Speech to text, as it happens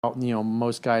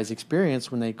most guys experience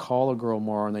when they call a girl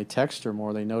more and they text her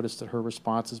more, they notice that her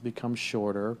responses become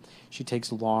shorter. She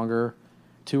takes longer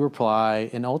to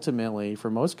reply, and ultimately, for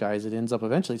most guys, it ends up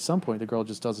eventually at some point the girl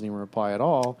just doesn't even reply at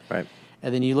all. Right.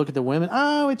 And then you look at the women,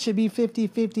 it should be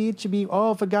 50-50. It should be,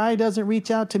 if a guy doesn't reach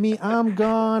out to me, I'm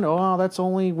gone. That's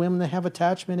only women that have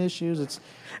attachment issues. It's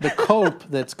the cope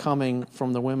that's coming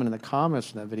from the women in the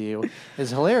comments from that video is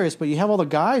hilarious, but you have all the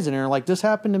guys in there like, this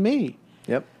happened to me.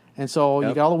 Yep. And so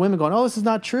you got all the women going, this is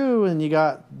not true. And you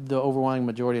got the overwhelming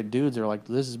majority of dudes that are like,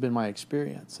 this has been my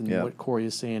experience. And what Corey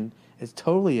is saying is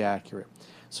totally accurate.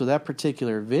 So that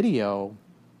particular video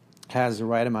has the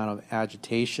right amount of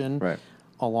agitation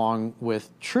along with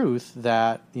truth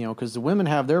that, because the women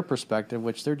have their perspective,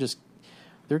 which they're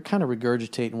kind of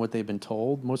regurgitating what they've been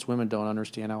told. Most women don't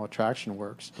understand how attraction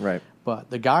works. Right. But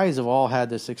the guys have all had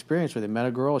this experience where they met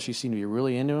a girl. She seemed to be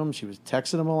really into him. She was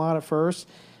texting him a lot at first.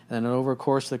 And then over the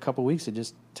course of a couple of weeks, it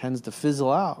just tends to fizzle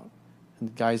out. And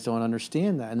the guys don't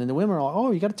understand that. And then the women are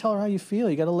like, you got to tell her how you feel.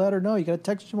 You got to let her know. You got to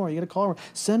text her more. You got to call her.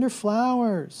 Send her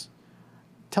flowers.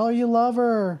 Tell her you love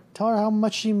her. Tell her how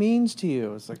much she means to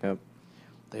you. It's like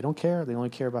they don't care. They only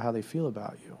care about how they feel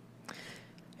about you.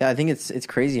 Yeah, I think it's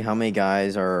crazy how many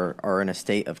guys are in a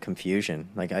state of confusion.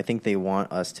 Like, I think they want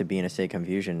us to be in a state of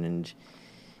confusion. And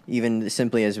even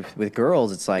simply as with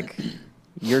girls, it's like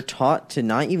you're taught to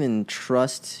not even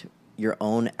trust your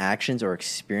own actions or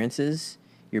experiences.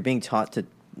 You're being taught to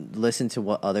listen to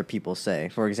what other people say.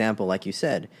 For example, like you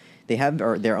said, they have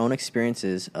their own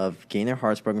experiences of getting their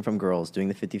hearts broken from girls, doing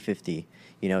the 50-50,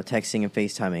 texting and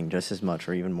FaceTiming just as much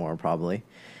or even more probably.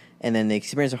 And then they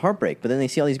experience a heartbreak. But then they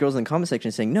see all these girls in the comment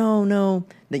section saying, no,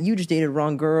 that you just dated the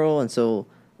wrong girl. And so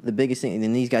the biggest thing, and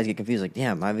then these guys get confused, like,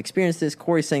 damn, I've experienced this,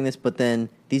 Corey's saying this, but then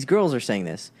these girls are saying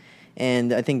this.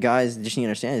 And I think guys just need to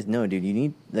understand is, no, dude, you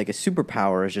need, like, a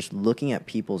superpower is just looking at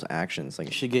people's actions. Like,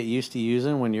 you should get used to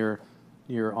using when you're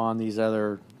on these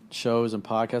other shows and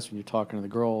podcasts when you're talking to the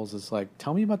girls. It's like,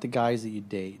 tell me about the guys that you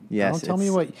date. Yes. Don't tell me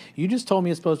what, you just told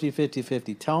me it's supposed to be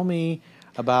 50-50. Tell me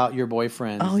about your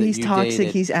boyfriend. He's toxic.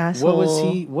 Dated. He's asshole.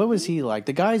 What was he like?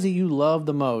 The guys that you love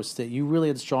the most, that you really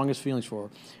had the strongest feelings for,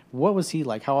 what was he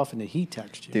like? How often did he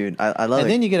text you? Dude, I love it.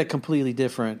 And then you get a completely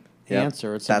different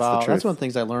answer. It's that's about the truth. That's one of the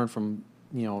things I learned from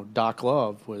Doc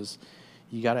Love was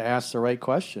you got to ask the right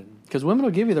question, because women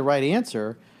will give you the right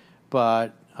answer,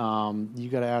 but you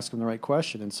got to ask them the right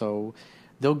question, and so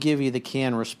they'll give you the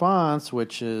canned response,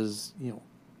 which is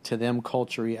to them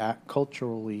culturally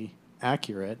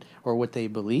accurate or what they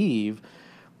believe.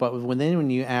 But when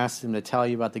you ask them to tell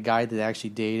you about the guy that they actually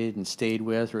dated and stayed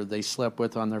with, or they slept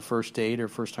with on their first date or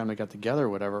first time they got together or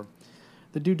whatever,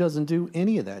 the dude doesn't do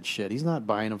any of that shit. He's not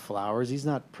buying them flowers. He's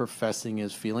not professing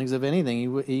his feelings. If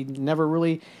anything, he never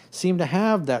really seemed to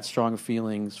have that strong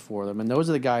feelings for them. And those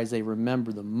are the guys they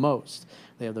remember the most.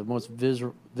 They have the most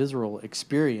visceral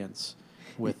experience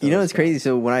with those it's guys. crazy.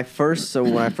 So when I first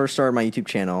started my YouTube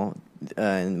channel,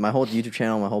 and my whole YouTube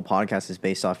channel, my whole podcast is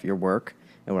based off your work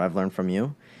and what I've learned from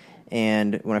you.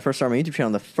 And when I first started my YouTube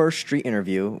channel, the first street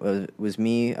interview was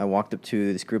me. I walked up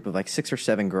to this group of like 6 or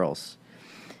 7 girls.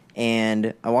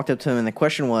 And I walked up to them, and the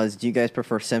question was, do you guys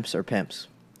prefer simps or pimps,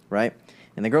 right?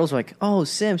 And the girls were like, oh,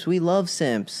 simps, we love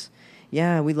simps.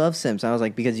 Yeah, we love simps. And I was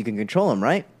like, because you can control them,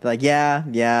 right? They're like,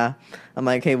 yeah. I'm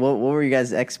like, hey, what were you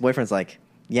guys' ex-boyfriends like?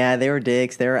 Yeah, they were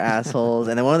dicks, they were assholes.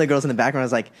 And then one of the girls in the background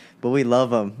was like, but we love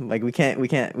them. Like, we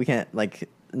can't like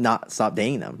not stop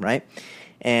dating them, right?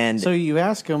 And so you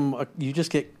ask them, you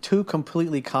just get 2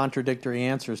 completely contradictory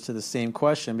answers to the same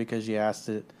question because you asked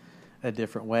it a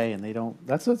different way, and they don't.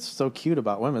 That's what's so cute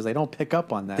about women is they don't pick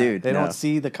up on that. Dude, they don't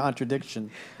see the contradiction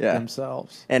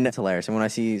themselves. And it's hilarious. And when I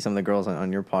see some of the girls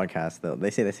on your podcast, they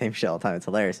say the same shit all the time. It's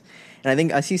hilarious. And I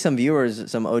think I see some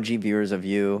viewers, some OG viewers of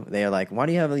you, they are like, why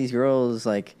do you have these girls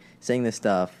like saying this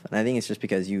stuff? And I think it's just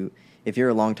because if you're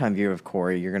a longtime viewer of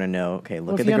Corey, you're going to know, okay,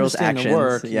 look at the girls' actions.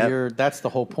 The work, that's the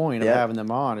whole point of having them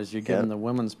on, is you're giving the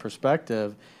women's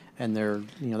perspective. And they're,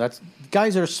 that's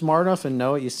guys that are smart enough and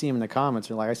know it. You see them in the comments.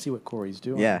 They're like, I see what Corey's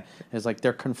doing. Yeah. It's like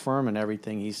they're confirming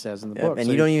everything he says in the book. And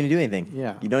so you don't even do anything.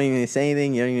 Yeah. You don't even say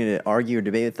anything. You don't even need to argue or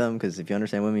debate with them, because if you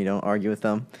understand women, you don't argue with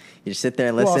them. You just sit there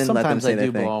and listen, let them say their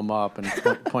thing. Sometimes I do blow them up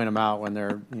and point them out when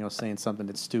they're, saying something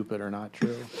that's stupid or not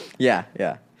true. Yeah.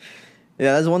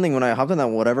 That's one thing when I hopped on that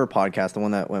whatever podcast, the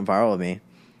one that went viral with me,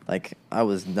 like I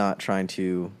was not trying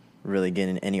to really get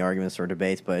in any arguments or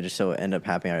debates, but it just so ended up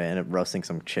happening. I ended up roasting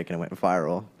some chick and it went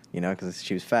viral, because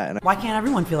she was fat. Why can't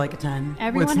everyone feel like a 10?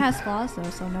 Everyone has flaws, though,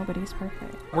 so nobody's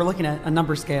perfect. We're looking at a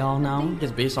number scale now.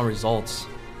 It's based on results.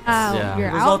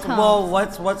 Your results. outcomes. Well,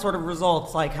 what sort of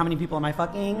results? Like, how many people am I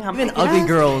fucking? Even ugly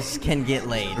girls can get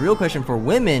laid. The real question for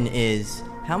women is,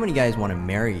 How many guys want to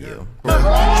marry you?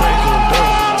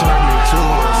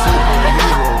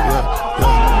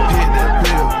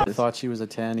 I thought she was a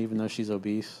 10, even though she's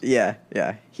obese. Yeah,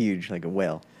 huge, like a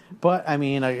whale. But I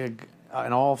mean, in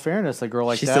all fairness, a girl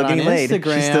like She's that still on getting laid.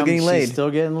 Instagram, She's still getting laid. She's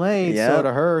still getting laid. Yep. So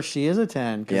to her, she is a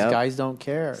 10 because Yep. guys don't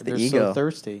care. the They're ego. so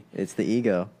thirsty. It's the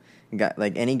ego.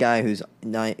 Like any guy who's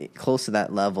not close to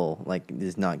that level, like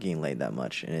is not getting laid that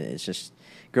much, and it's just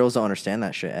girls don't understand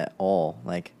that shit at all.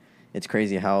 Like it's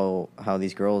crazy how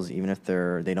these girls, even if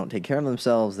they don't take care of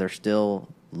themselves, they're still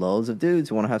loads of dudes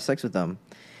who want to have sex with them.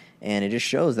 And it just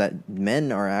shows that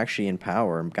men are actually in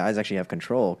power. Guys actually have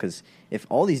control. Because if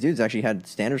all these dudes actually had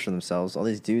standards for themselves, all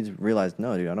these dudes realized,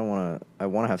 no, dude, I want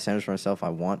to have standards for myself. I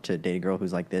want to date a girl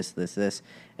who's like this,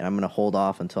 and I'm going to hold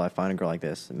off until I find a girl like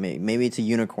this. Maybe it's a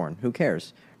unicorn. Who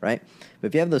cares, right? But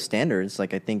if you have those standards,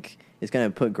 like I think it's going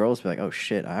to put girls to be like, oh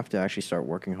shit, I have to actually start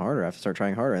working harder. I have to start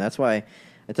trying harder. And that's why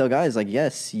I tell guys, like,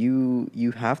 yes, you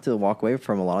have to walk away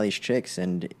from a lot of these chicks,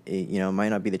 and it might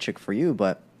not be the chick for you,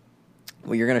 but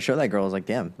what you're going to show that girl is like,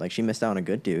 damn, like she missed out on a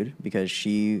good dude because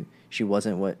she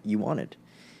wasn't what you wanted.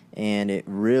 And it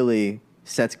really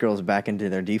sets girls back into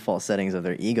their default settings of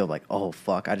their ego, like, oh,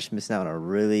 fuck, I just missed out on a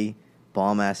really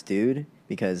bomb-ass dude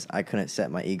because I couldn't set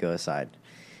my ego aside.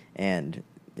 And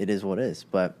it is what it is.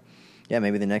 But, yeah,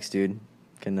 maybe the next dude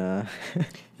can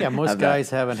Yeah, most have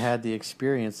guys that. haven't had the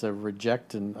experience of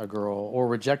rejecting a girl or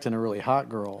rejecting a really hot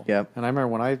girl. Yep. And I remember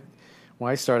when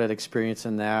I started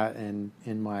experiencing that in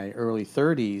my early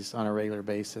 30s on a regular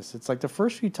basis, it's like the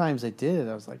first few times I did it,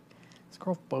 I was like, this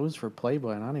girl posed for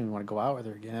Playboy and I don't even want to go out with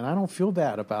her again. And I don't feel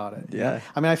bad about it. Yeah.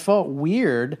 I mean, I felt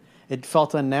weird. It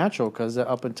felt unnatural because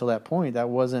up until that point, that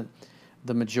wasn't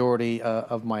the majority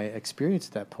of my experience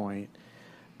at that point.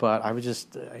 But I was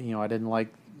just, I didn't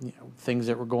like things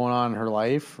that were going on in her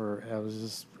life, or I was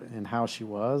just in how she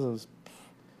was.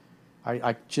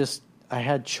 I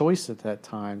had choice at that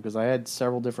time because I had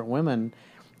several different women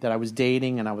that I was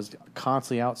dating, and I was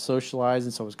constantly out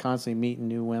socializing, so I was constantly meeting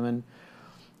new women.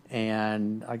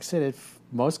 And like I said,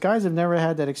 most guys have never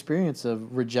had that experience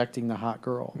of rejecting the hot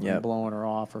girl Yep. and blowing her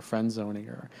off or friend zoning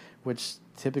her, which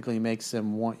typically makes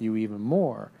them want you even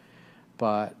more.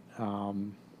 But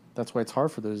that's why it's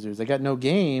hard for those dudes. They got no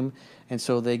game, and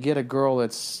so they get a girl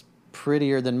that's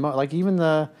prettier than like even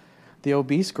the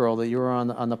obese girl that you were on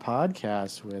the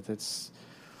podcast with. It's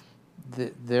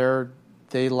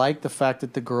they like the fact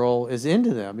that the girl is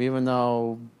into them, even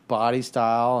though body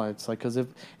style. It's like because if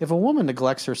a woman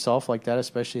neglects herself like that,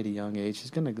 especially at a young age, she's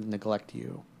going to neglect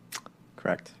you.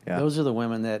 Correct. Yeah. Those are the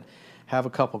women that have a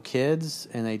couple kids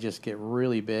and they just get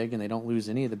really big and they don't lose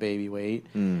any of the baby weight.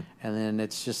 And then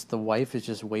it's just the wife is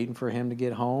just waiting for him to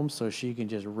get home so she can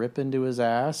just rip into his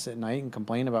ass at night and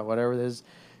complain about whatever it is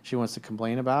she wants to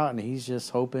complain about. And he's just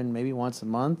hoping maybe once a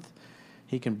month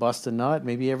he can bust a nut.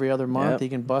 Maybe every other month Yep. he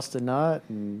can bust a nut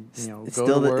and It's go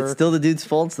still to work. it's still the dude's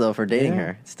faults though for dating Yeah.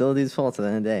 her. It's still the dude's fault at the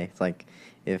end of the day. It's like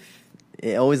if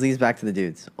it always leads back to the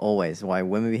dudes. Always. Why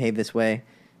women behave this way?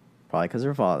 Probably because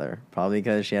her father. Probably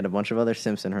because she had a bunch of other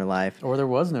simps in her life. Or there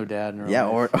was no dad in her Yeah,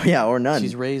 life. or none.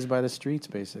 She's raised by the streets,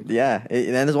 basically. Yeah,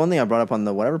 and there's one thing I brought up on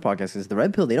the whatever podcast is the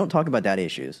Red Pill. They don't talk about daddy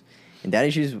issues. And daddy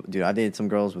issues, dude, I dated some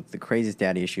girls with the craziest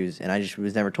daddy issues, and I just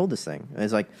was never told this thing. And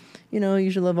it's like,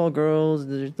 you should love all girls,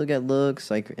 just look at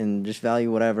looks, like, and just value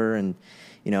whatever. And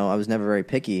I was never very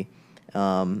picky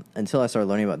until I started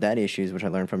learning about daddy issues, which I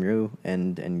learned from you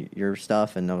and your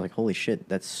stuff. And I was like, holy shit,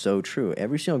 that's so true.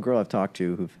 Every single girl I've talked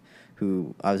to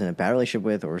who I was in a bad relationship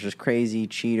with, or was just crazy,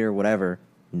 cheater, whatever,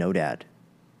 no dad.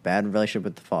 Bad relationship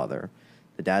with the father.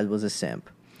 The dad was a simp.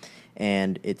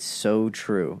 And it's so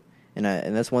true. And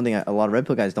that's one thing a lot of Red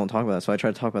Pill guys don't talk about. So I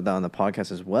try to talk about that on the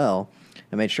podcast as well.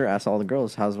 I made sure to ask all the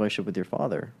girls, how's the relationship with your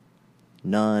father?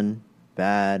 None.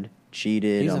 Bad.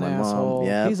 Cheated He's on an my asshole. mom.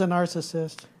 Yeah. He's a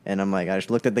narcissist. And I'm like, I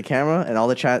just looked at the camera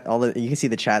and you can see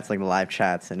the chats, like the live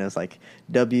chats. And it was like,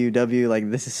 WW, like,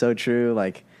 this is so true.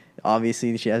 Like,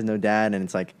 obviously she has no dad. And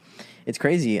it's like, it's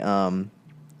crazy.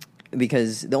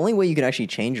 Because the only way you can actually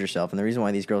change yourself, and the reason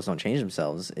why these girls don't change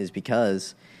themselves is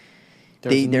because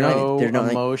There's they're no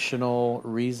not emotional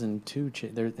reason to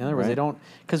change. In other words, Right. they don't,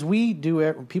 because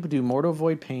people do more to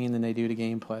avoid pain than they do to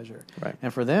gain pleasure. Right.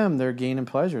 And for them, they're gaining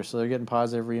pleasure, so they're getting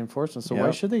positive reinforcement. So why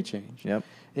Yep. should they change? Yep.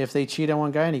 If they cheat on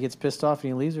one guy and he gets pissed off and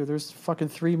he leaves her, there's fucking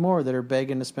 3 more that are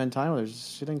begging to spend time with her.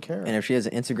 She didn't care. And if she has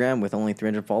an Instagram with only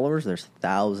 300 followers, there's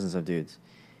thousands of dudes.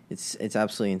 It's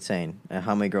absolutely insane.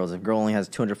 How many girls? If a girl only has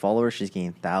 200 followers, she's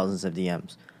getting thousands of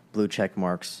DMs. Blue check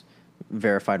marks,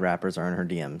 verified rappers are in her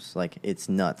DMs. Like, it's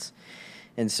nuts.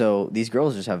 And so these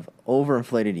girls just have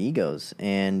overinflated egos.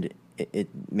 And it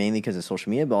mainly because of social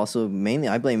media, but also mainly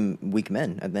I blame weak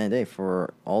men at the end of the day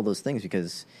for all those things,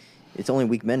 because it's only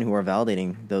weak men who are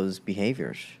validating those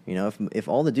behaviors. You know, if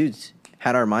all the dudes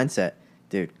had our mindset,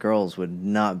 dude, girls would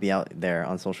not be out there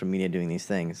on social media doing these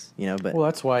things. You know, but well,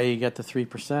 that's why you get the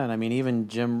 3%. I mean, even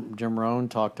Jim Rohn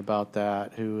talked about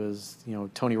that, who is, you know,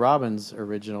 Tony Robbins'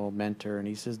 original mentor, and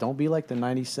he says, don't be like the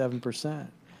 97%.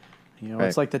 You know, Right.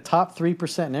 It's like the top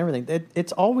 3% and everything.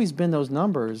 It's always been those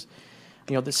numbers.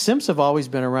 You know, the simps have always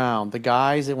been around. The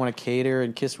guys that want to cater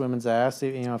and kiss women's ass.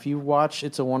 You know, if you watch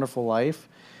It's a Wonderful Life,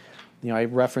 you know, I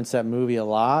reference that movie a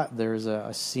lot. There's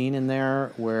a scene in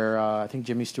there where I think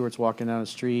Jimmy Stewart's walking down the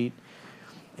street,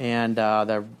 and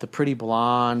the pretty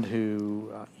blonde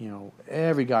who you know,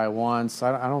 every guy wants.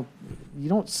 You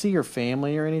don't see her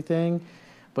family or anything,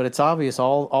 but it's obvious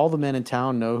all the men in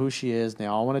town know who she is, and they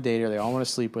all want to date her, they all want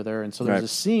to sleep with her. And so there's Right. a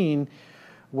scene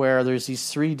where there's these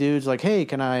three dudes like, hey,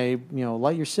 can I,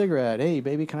 light your cigarette? Hey,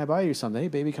 baby, can I buy you something? Hey,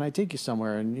 baby, can I take you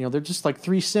somewhere? And, they're just like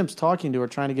three simps talking to her,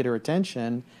 trying to get her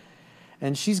attention.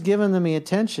 And she's giving them the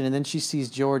attention, and then she sees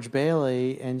George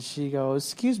Bailey, and she goes,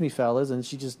 excuse me, fellas, and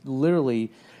she just literally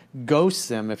ghosts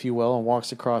them, if you will, and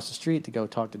walks across the street to go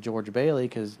talk to George Bailey,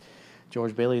 because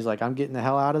George Bailey's like, I'm getting the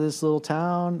hell out of this little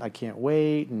town. I can't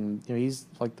wait. And he's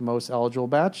like the most eligible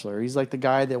bachelor. He's like the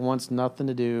guy that wants nothing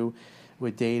to do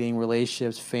with dating,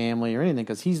 relationships, family, or anything,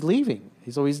 because he's leaving.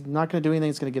 He's not going to do anything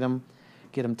that's going to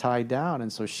get him tied down.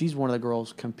 And so she's one of the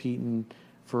girls competing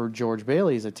for George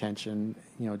Bailey's attention.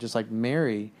 Just like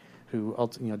Mary, who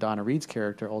Donna Reed's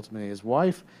character, ultimately his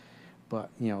wife, but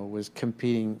was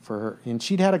competing for her, and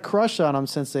she'd had a crush on him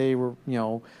since they were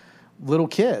little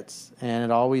kids, and had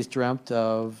always dreamt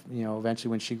of eventually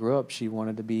when she grew up she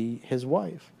wanted to be his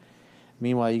wife.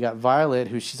 Meanwhile, you got Violet,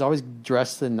 who she's always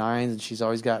dressed to the nines and she's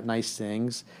always got nice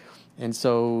things, and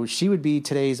so she would be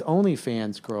today's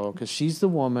OnlyFans girl, because she's the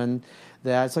woman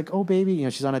that's like, oh baby,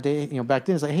 she's on a date. Back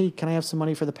then it's like, hey, can I have some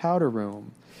money for the powder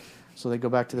room? So they go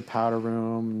back to the powder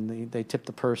room, and they tip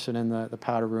the person in the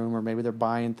powder room, or maybe they're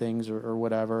buying things or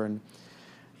whatever. And,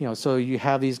 so you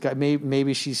have these guys.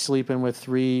 Maybe she's sleeping with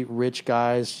three rich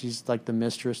guys. She's like the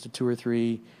mistress to two or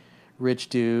three rich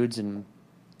dudes.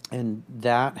 And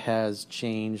that has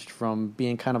changed from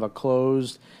being kind of a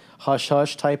closed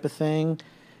hush-hush type of thing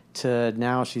to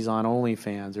now she's on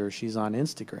OnlyFans or she's on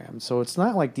Instagram. So it's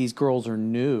not like these girls are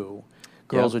new.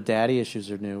 Girls with daddy issues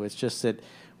are new. It's just that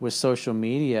with social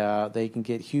media, they can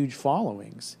get huge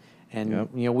followings,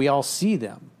 and we all see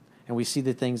them, and we see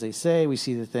the things they say, we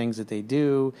see the things that they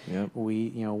do.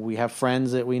 We have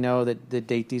friends that we know that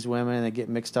date these women and they get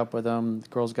mixed up with them. The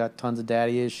girls got tons of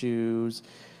daddy issues,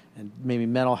 and maybe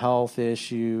mental health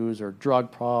issues or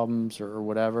drug problems or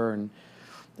whatever,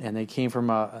 and they came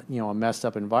from a messed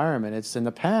up environment. It's in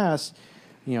the past.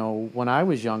 When I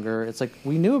was younger, it's like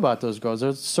we knew about those girls.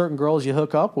 There's certain girls you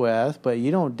hook up with, but you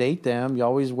don't date them. You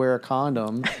always wear a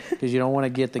condom because you don't want to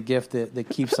get the gift that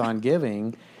keeps on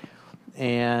giving.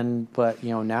 But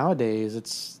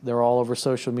nowadays they're all over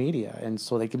social media, and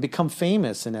so they can become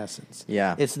famous in essence.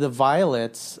 Yeah, it's the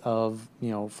Violets of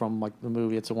from like the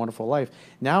movie It's a Wonderful Life.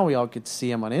 Now we all get to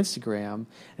see them on Instagram. And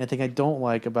the thing I don't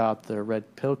like about the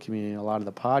red pill community, and a lot of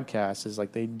the podcasts, is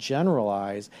like they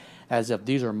generalize as if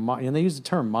these are and they use the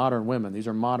term modern women. These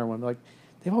are modern women. Like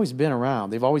they've always been around.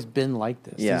 They've always been like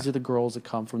this. Yeah. These are the girls that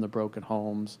come from the broken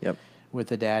homes with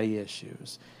the daddy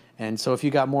issues. And so if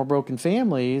you got more broken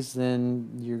families, then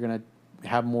you're going to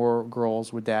have more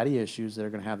girls with daddy issues that are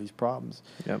going to have these problems.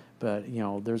 Yep. But,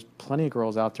 there's plenty of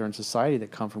girls out there in society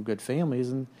that come from good families,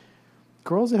 and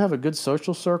girls that have a good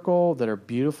social circle, that are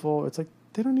beautiful, it's like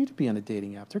they don't need to be on a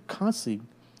dating app. They're constantly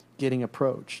getting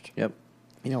approached. Yep.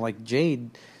 Like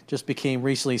Jade just became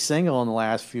recently single in the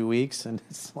last few weeks, and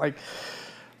it's like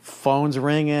phones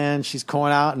ringing, she's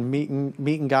going out and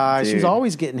meeting guys. Dude. She's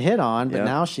always getting hit on, but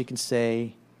now she can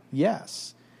say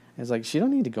yes. And it's like she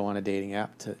don't need to go on a dating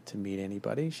app to meet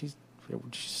anybody. She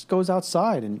just goes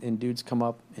outside and dudes come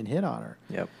up and hit on her.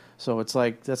 Yep. So it's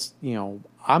like that's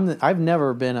I've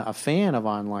never been a fan of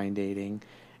online dating,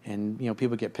 and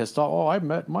people get pissed off. Oh, I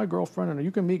met my girlfriend, and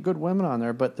you can meet good women on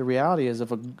there. But the reality is,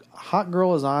 if a hot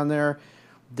girl is on there,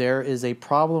 there is a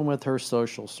problem with her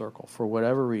social circle for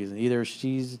whatever reason. Either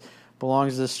she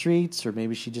belongs to the streets, or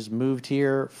maybe she just moved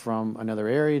here from another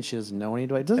area and she doesn't know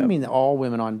anybody. It doesn't mean that all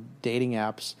women on dating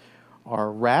apps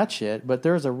are ratchet, but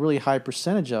there's a really high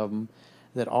percentage of them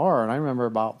that are. And I remember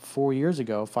about 5 years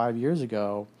ago,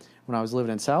 when I was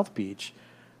living in South Beach,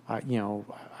 I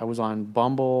was on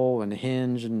Bumble and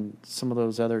Hinge and some of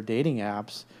those other dating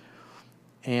apps.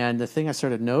 And the thing I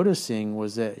started noticing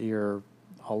was that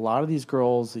a lot of these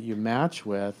girls that you match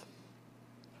with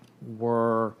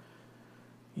were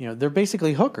they're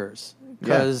basically hookers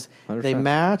because they 100%.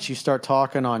 match. You start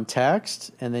talking on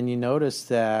text, and then you notice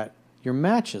that your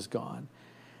match is gone.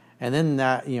 And then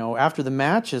that, after the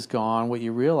match is gone, what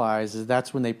you realize is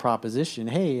that's when they proposition,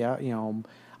 hey, I'm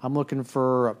looking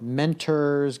for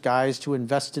mentors, guys to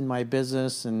invest in my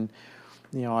business. And,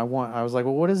 I was like,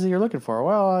 well, what is it you're looking for?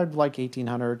 Well, I'd like $1,800,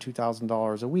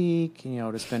 $2,000 a week,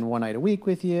 to spend one night a week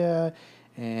with you.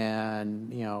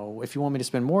 And, if you want me to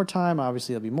spend more time,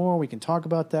 obviously there'll be more. We can talk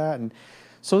about that. And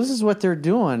so this is what they're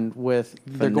doing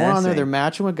they're going on there, they're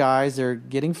matching with guys, they're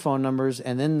getting phone numbers,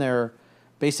 and then they're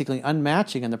basically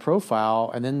unmatching in the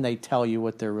profile, and then they tell you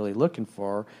what they're really looking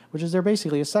for, which is they're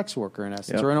basically a sex worker in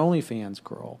essence, or an OnlyFans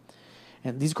girl.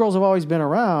 And these girls have always been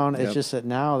around. It's just that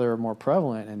now they're more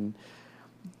prevalent. And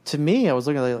to me, I was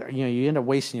looking at, you end up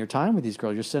wasting your time with these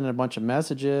girls. You're sending a bunch of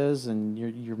messages, and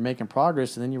you're making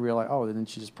progress, and then you realize, then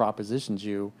she just propositions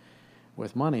you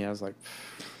with money. I was like,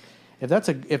 if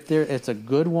it's a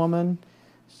good woman.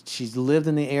 She's lived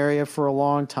in the area for a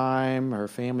long time. Her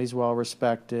family's well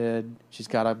respected. She's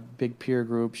got a big peer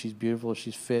group. She's beautiful.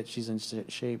 She's fit. She's in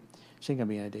shape. She ain't gonna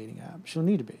be in a dating app. She don't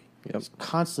need to be. She's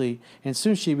constantly. And as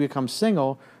soon as she becomes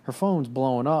single, her phone's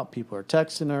blowing up. People are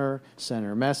texting her, sending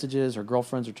her messages. Her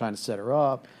girlfriends are trying to set her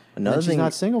up. She's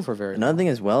not single for very long. Another thing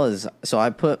as well is, so I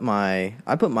put my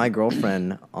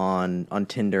girlfriend on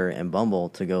Tinder and Bumble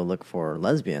to go look for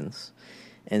lesbians.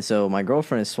 And so my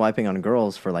girlfriend is swiping on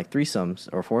girls for like threesomes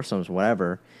or foursomes,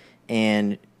 whatever.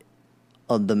 And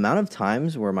the amount of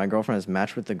times where my girlfriend has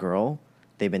matched with the girl,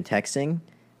 they've been texting,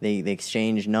 they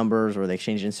exchange numbers or they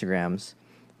exchange Instagrams.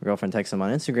 My girlfriend texts them on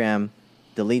Instagram,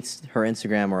 deletes her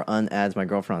Instagram or unadds my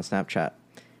girlfriend on Snapchat.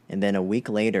 And then a week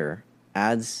later,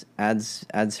 adds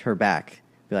her back.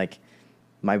 Be like,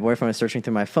 my boyfriend was searching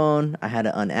through my phone. I had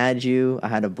to unadd you. I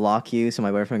had to block you so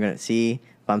my boyfriend couldn't see.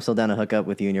 But I'm still down to hook up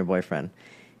with you and your boyfriend.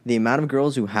 The amount of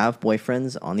girls who have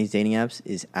boyfriends on these dating apps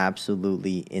is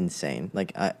absolutely insane.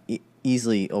 Like,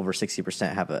 easily over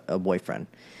 60% have a boyfriend.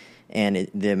 And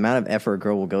the amount of effort a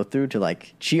girl will go through to,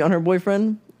 like, cheat on her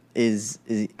boyfriend is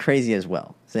crazy as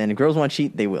well. So, and if girls want to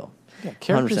cheat, they will. Yeah,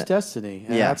 character's 100%. destiny.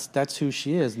 And that's who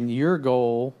she is. And your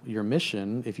goal, your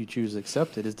mission, if you choose to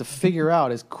accept it, is to figure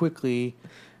out as quickly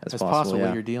as possible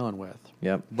what you're dealing with.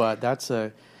 Yep. But that's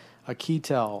a key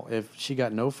tell. If she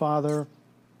got no father,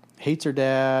 hates her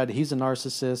dad, he's a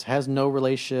narcissist, has no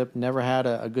relationship, never had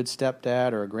a good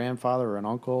stepdad or a grandfather or an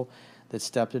uncle that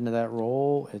stepped into that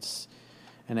role,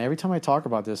 and every time I talk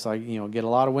about this, I get a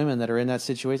lot of women that are in that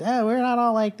situation. We're not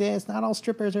all like this. Not all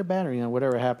strippers are bad, or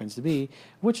whatever it happens to be,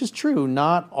 which is true.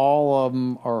 Not all of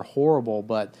them are horrible,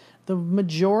 but the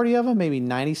majority of them, maybe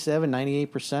 97,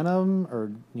 98% of them,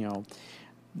 are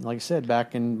like I said,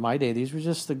 back in my day, these were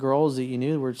just the girls that you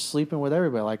knew were sleeping with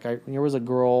everybody. Like there was a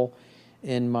girl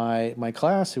in my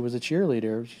class who was a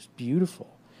cheerleader. She was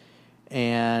beautiful.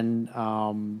 And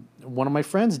one of my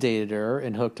friends dated her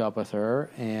and hooked up with her,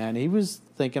 and he was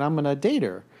thinking, I'm going to date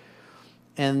her.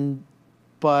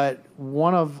 But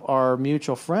one of our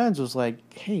mutual friends was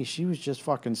like, hey, she was just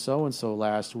fucking so-and-so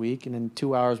last week, and then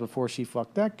 2 hours before she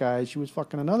fucked that guy, she was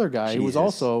fucking another guy who was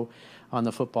also on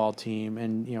the football team.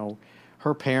 And,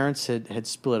 her parents had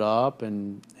split up,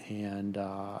 and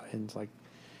it's like,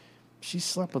 she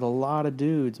slept with a lot of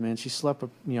dudes, man. She slept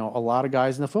with, a lot of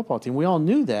guys in the football team. We all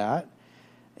knew that.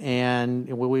 And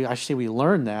we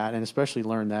learned that, and especially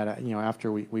learned that,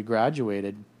 after we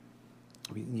graduated.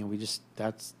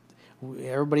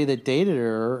 Everybody that dated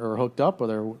her or hooked up with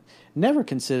her never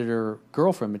considered her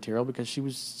girlfriend material because she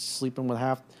was sleeping with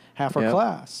half her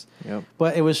class. Yep.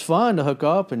 But it was fun to hook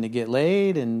up and to get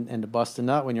laid and to bust a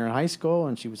nut when you're in high school.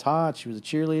 And she was hot. She was a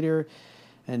cheerleader.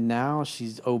 And now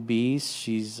she's obese.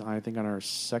 She's, I think, on her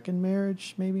second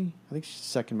marriage, maybe. I think she's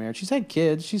second marriage. She's had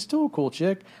kids. She's still a cool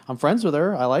chick. I'm friends with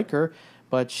her. I like her.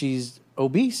 But she's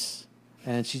obese.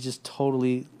 And she just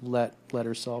totally let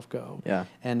herself go. Yeah.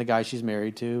 And the guy she's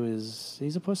married to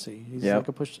he's a pussy. He's like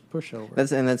a pushover.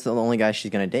 That's the only guy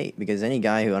she's going to date. Because any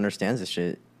guy who understands this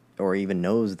shit or even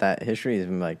knows that history is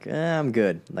like, I'm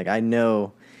good. Like, I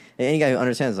know. Any guy who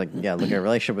understands, like, look at a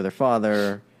relationship with her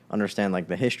father, understand, like,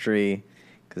 the history.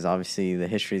 Because obviously the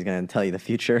history is going to tell you the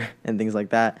future and things like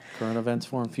that. Current events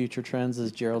form future trends,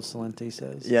 as Gerald Celente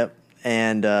says. Yep.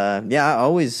 And, I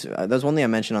always, that's one thing I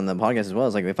mentioned on the podcast as well,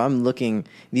 is like, if I'm looking,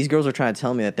 these girls are trying to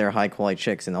tell me that they're high-quality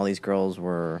chicks, and all these girls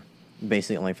were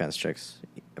basically OnlyFans chicks,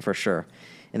 for sure.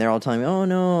 And they're all telling me, oh,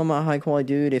 no, I'm a high-quality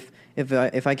dude.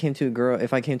 If I came to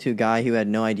a guy who had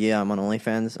no idea I'm on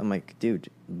OnlyFans, I'm like, dude,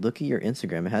 look at your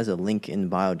Instagram. It has a link in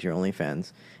bio to your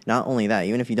OnlyFans. Not only that,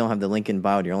 even if you don't have the link in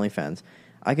bio to your OnlyFans,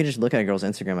 I could just look at a girl's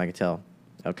Instagram. I could tell,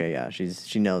 okay, yeah,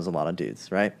 she knows a lot of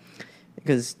dudes, right?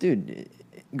 Because, dude,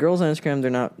 girls on Instagram,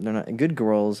 they're not good.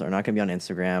 Girls are not going to be on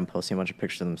Instagram posting a bunch of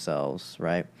pictures of themselves,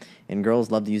 right? And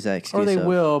girls love to use that excuse. Or they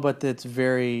will, but it's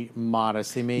very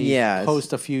modest. They may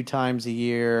post a few times a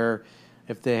year.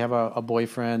 If they have a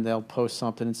boyfriend, they'll post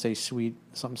something and say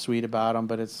something sweet about them.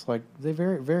 But it's like they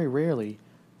very, very rarely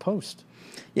post.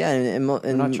 Yeah, and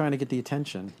they're not trying to get the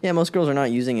attention. Yeah, most girls are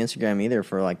not using Instagram either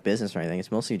for like business or anything.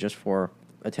 It's mostly just for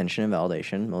attention and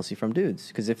validation, mostly from dudes.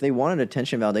 Because if they wanted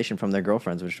attention and validation from their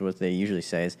girlfriends, which is what they usually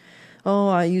say is, "Oh,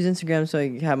 I use Instagram so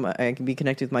I can be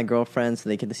connected with my girlfriends so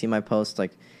they get to see my posts,"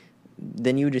 like,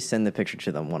 then you would just send the picture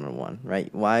to them one-on-one,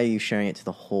 right? Why are you sharing it to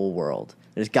the whole world?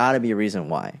 There's got to be a reason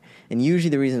why. And usually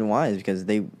the reason why is because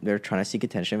they're trying to seek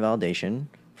attention and validation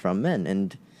from men.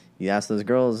 And you ask those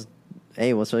girls,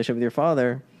 "Hey, what's the relationship with your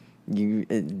father?"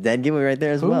 Dead giveaway right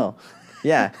there as well.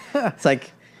 Yeah. It's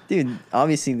like, dude,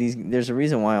 obviously there's a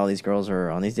reason why all these girls are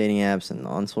on these dating apps and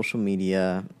on social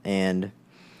media. And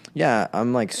yeah,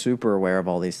 I'm like super aware of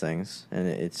all these things, and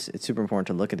it's super important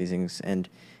to look at these things. And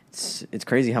it's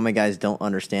crazy how many guys don't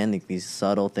understand these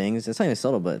subtle things. It's not even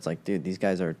subtle, but it's like, dude, these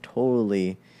guys are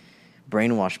totally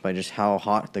brainwashed by just how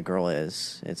hot the girl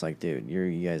is. It's like, dude,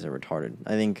 you guys are retarded.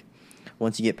 I think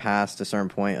once you get past a certain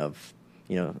point of,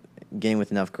 getting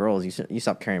with enough girls, you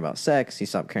stop caring about sex, you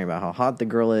stop caring about how hot the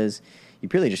girl is. You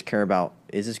purely just care about,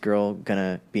 is this girl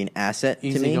gonna be an asset to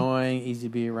me? Easy going, easy to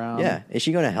be around. Yeah. Is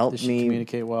she gonna help me? Does she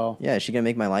communicate well? Yeah. Is she gonna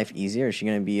make my life easier? Is she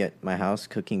gonna be at my house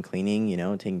cooking, cleaning,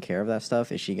 taking care of that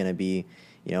stuff? Is she gonna be,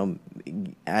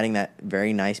 adding that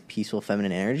very nice, peaceful,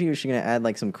 feminine energy? Or is she gonna add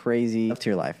like some crazy stuff to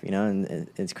your life? And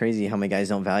it's crazy how many guys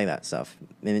don't value that stuff.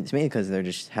 And it's mainly because they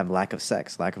just have lack of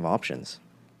sex, lack of options.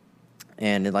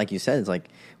 And like you said, it's like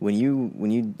when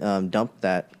you dump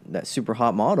that super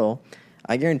hot model,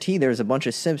 I guarantee there's a bunch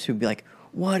of simps who'd be like,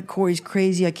 "What? Corey's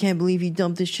crazy. I can't believe he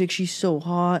dumped this chick. She's so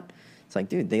hot." It's like,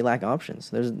 dude, they lack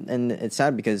options. And it's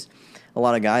sad because a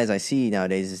lot of guys I see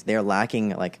nowadays is they're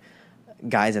lacking like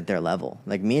guys at their level.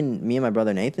 Like me and my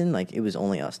brother Nathan, like it was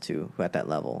only us two who at that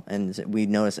level. And we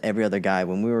noticed every other guy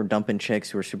when we were dumping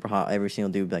chicks who were super hot, every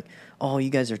single dude would be like, "Oh, you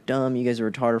guys are dumb. You guys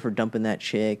are retarded for dumping that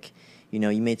chick. You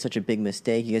made such a big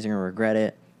mistake. You guys are going to regret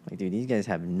it." Like, dude, these guys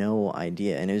have no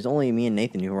idea. And it was only me and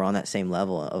Nathan who were on that same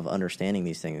level of understanding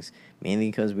these things, mainly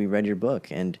because we read your book.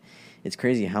 And it's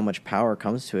crazy how much power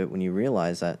comes to it when you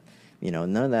realize that,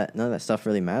 none of that stuff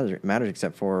really matters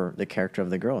except for the character of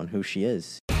the girl and who she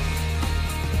is.